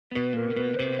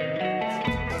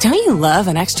Don't you love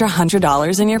an extra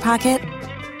 $100 in your pocket?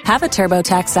 Have a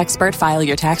TurboTax expert file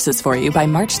your taxes for you by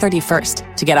March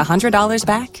 31st to get $100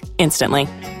 back instantly.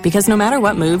 Because no matter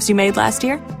what moves you made last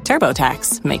year,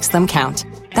 TurboTax makes them count.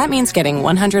 That means getting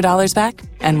 $100 back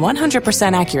and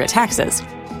 100% accurate taxes,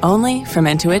 only from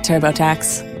Intuit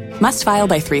TurboTax. Must file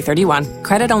by 3/31.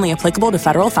 Credit only applicable to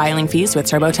federal filing fees with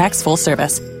TurboTax full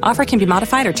service. Offer can be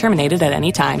modified or terminated at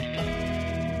any time.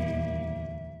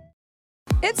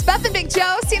 It's Beth and Big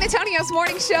Joe, San Antonio's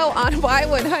morning show on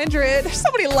Y100. There's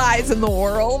so many lies in the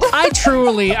world. I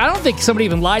don't think somebody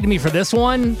even lied to me for this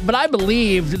one, but I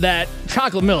believed that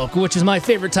chocolate milk, which is my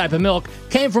favorite type of milk,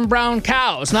 came from brown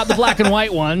cows, not the black and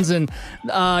white ones. And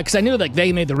because I knew like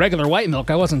they made the regular white milk.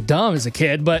 I wasn't dumb as a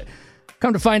kid, but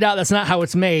come to find out that's not how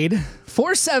it's made.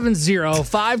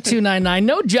 470-5299.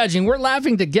 No judging. We're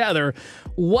laughing together.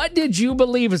 What did you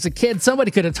believe as a kid?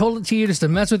 Somebody could have told it to you just to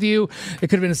mess with you. It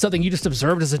could have been something you just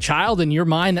observed as a child in your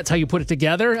mind. That's how you put it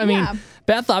together. I mean,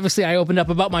 Beth, obviously I opened up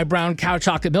about my brown cow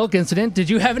chocolate milk incident. Did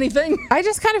you have anything? I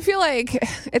just kind of feel like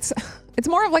it's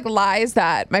more of like lies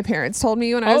that my parents told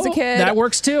me when I was a kid. That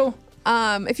works too.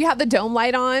 If you have the dome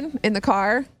light on in the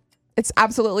car, it's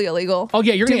absolutely illegal. Oh,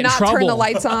 yeah, you're going to get in trouble. Do not turn the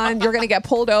lights on. You're going to get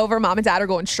pulled over. Mom and dad are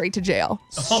going straight to jail.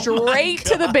 Straight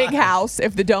to the big house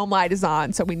if the dome light is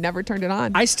on. So we never turned it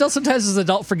on. I still sometimes as an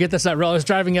adult forget this. I was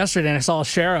driving yesterday and I saw a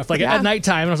sheriff at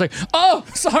nighttime. And I was like, oh,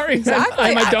 sorry. Exactly.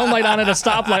 I had my dome light on at a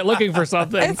stoplight looking for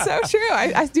something. It's so true.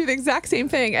 I do the exact same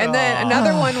thing. And then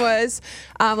another one was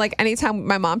anytime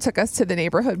my mom took us to the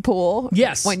neighborhood pool.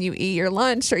 Yes. When you eat your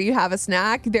lunch or you have a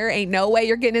snack, there ain't no way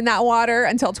you're getting in that water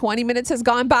until 20 minutes has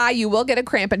gone by. You will get a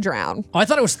cramp and drown. Oh, I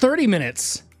thought it was 30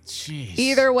 minutes. Jeez.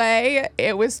 Either way,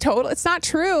 it was total. It's not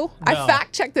true. No. I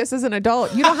fact checked this as an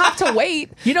adult. You don't have to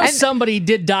wait. Somebody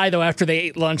did die though after they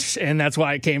ate lunch, and that's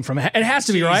why it came from. It has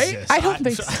to be, right? I don't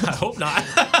think so. I hope not.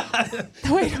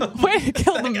 Wait,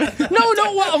 kill them. No,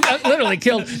 literally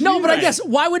killed. No, but I guess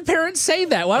why would parents say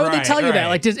that? Why would they tell you that?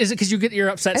 Like, is it because you get your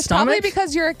upset stomach? Probably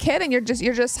because you're a kid and you're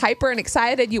just hyper and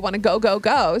excited. You want to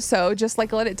go. So just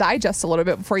like let it digest a little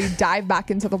bit before you dive back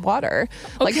into the water.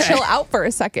 Like chill out for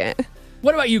a second.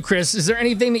 What about you, Chris? Is there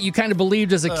anything that you kind of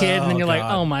believed as a kid, and then you're like,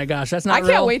 oh my gosh, that's not real?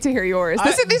 I can't wait to hear yours.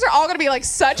 These are all going to be like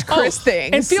such Chris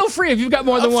things. And feel free if you've got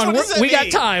more than one. We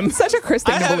got time. It's such a Chris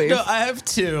thing to believe. I have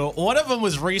two. One of them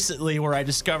was recently where I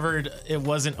discovered it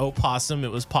wasn't opossum,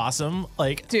 it was possum.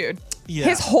 Dude. Yeah.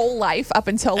 His whole life up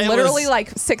until literally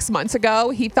 6 months ago,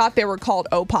 he thought they were called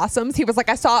opossums. He was like,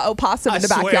 I saw opossum in the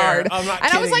backyard. I'm not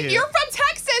and I was like, you. You're from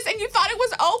Texas and you thought it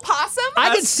was opossum?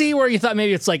 I could see where you thought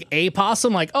maybe it's like a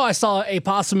possum. Like, oh, I saw a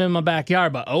possum in my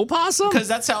backyard, but opossum? Because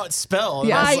that's how it's spelled.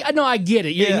 Yeah, I know, I get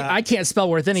it. I can't spell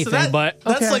worth anything, but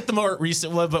that's like the more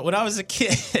recent one. But when I was a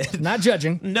kid, not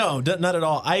judging. No, not at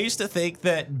all. I used to think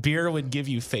that beer would give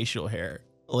you facial hair.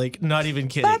 Like, not even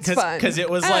kidding. That's fun. Because it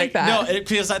was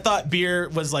because I thought beer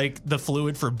was like the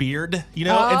fluid for beard,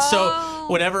 And so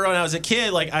whenever when I was a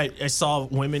kid, I saw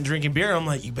women drinking beer, I'm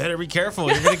like, you better be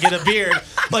careful. You're going to get a beard.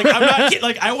 I'm not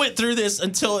kidding. I went through this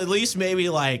until at least maybe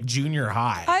junior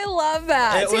high. I love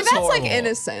that. See, that's horrible.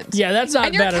 Innocent. Yeah, that's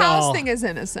not bad at all. And your cows thing is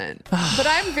innocent. But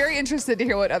I'm very interested to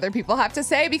hear what other people have to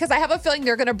say because I have a feeling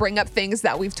they're going to bring up things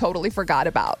that we've totally forgot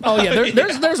about. Oh, yeah.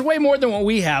 There's way more than what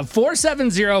we have.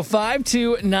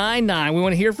 470-5299. We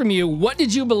want to hear from you. What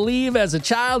did you believe as a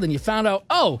child and you found out,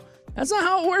 that's not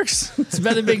how it works? It's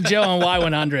Beth and Big Joe on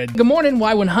Y100. Good morning,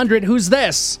 Y100. Who's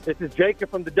this? This is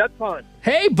Jacob from the Duck Pond.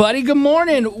 Hey, buddy. Good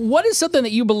morning. What is something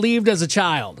that you believed as a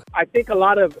child? I think a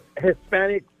lot of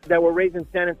Hispanics that were raised in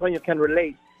San Antonio can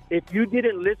relate. If you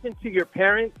didn't listen to your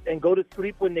parents and go to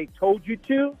sleep when they told you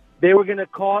to, they were going to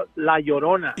call La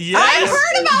Llorona. Yes. I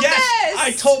heard about this.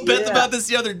 I told Beth about this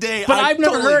the other day. But I've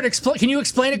never heard. Can you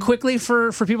explain it quickly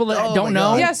for people that don't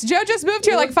know? Yes, Joe just moved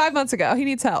here 5 months ago. He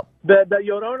needs help. The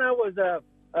Llorona was a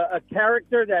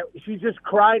character that she just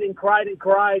cried and cried and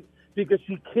cried because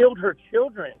she killed her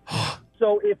children.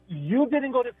 So if you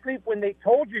didn't go to sleep when they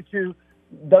told you to,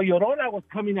 the Llorona was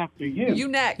coming after you. You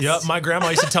next. Yep, my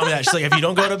grandma used to tell me that. She's like, if you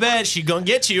don't go to bed, she's going to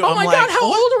get you. Oh, my God, how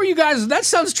old were you guys? That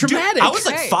sounds traumatic. Dude, I was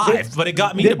 5, but it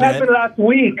got me to bed. This happened last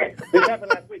week.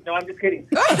 No, I'm just kidding.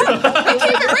 Keep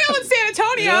it real in San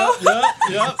Antonio.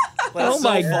 Yep. Oh,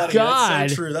 my God.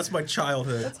 That's so true. That's my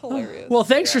childhood. That's hilarious. Well,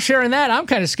 thanks for sharing that. I'm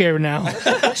kind of scared now.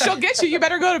 She'll get you. You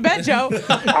better go to bed, Joe.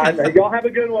 Y'all have a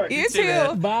good one. You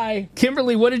too. Bye.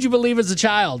 Kimberly, what did you believe as a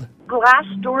child? Glass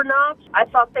doorknobs. I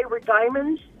thought they were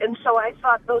diamonds, and so I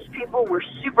thought those people were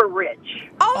super rich.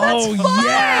 Oh, that's fun.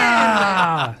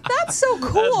 Yeah. That's so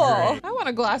cool. I want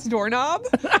a glass doorknob.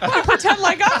 I want to pretend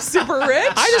like I'm super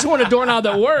rich. I just want a doorknob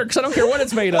that works. I don't care what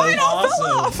it's made of. Mine all fell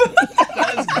off.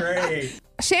 That's great.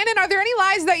 Shannon, are there any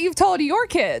lies that you've told your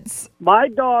kids? My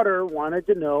daughter wanted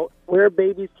to know where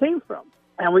babies came from.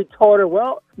 And we told her,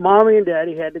 well, Mommy and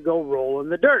Daddy had to go roll in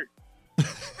the dirt.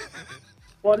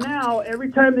 Well, now,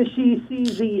 every time that she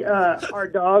sees our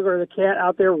dog or the cat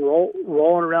out there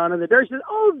rolling around in the dirt, she says,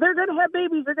 oh, they're going to have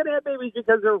babies. They're going to have babies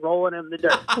because they're rolling in the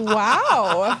dirt.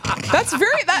 Wow. I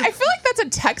feel like that's a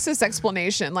Texas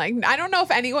explanation. Like, I don't know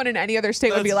if anyone in any other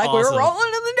state would be like, awesome. we're rolling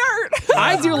in the dirt.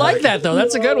 I do like that, though.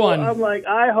 That's a good one. I'm like,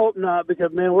 I hope not,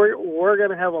 because, man, we're going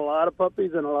to have a lot of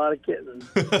puppies and a lot of kittens.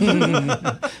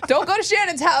 Don't go to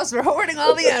Shannon's house. We're hoarding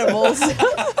all the animals.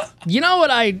 You know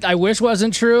what I wish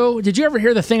wasn't true? Did you ever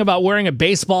hear the thing about wearing a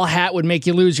baseball hat would make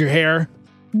you lose your hair?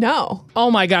 No.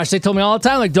 Oh my gosh, they told me all the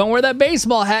time, like, don't wear that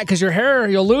baseball hat because your hair,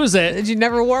 you'll lose it. Did you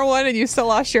never wear one and you still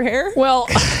lost your hair? Well,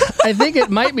 I think it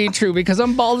might be true because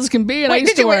I'm bald as can be and I Wait,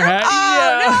 used did to you wear a wear- hat.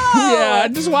 Oh, no! Yeah,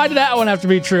 just why did that one have to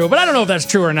be true? But I don't know if that's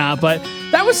true or not, but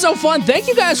that was so fun. Thank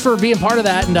you guys for being part of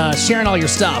that and sharing all your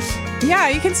stuff. Yeah,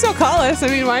 you can still call us. I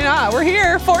mean, why not? We're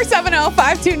here,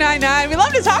 470-5299. We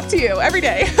love to talk to you every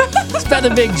day. It's Beth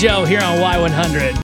and Big Joe here on Y100.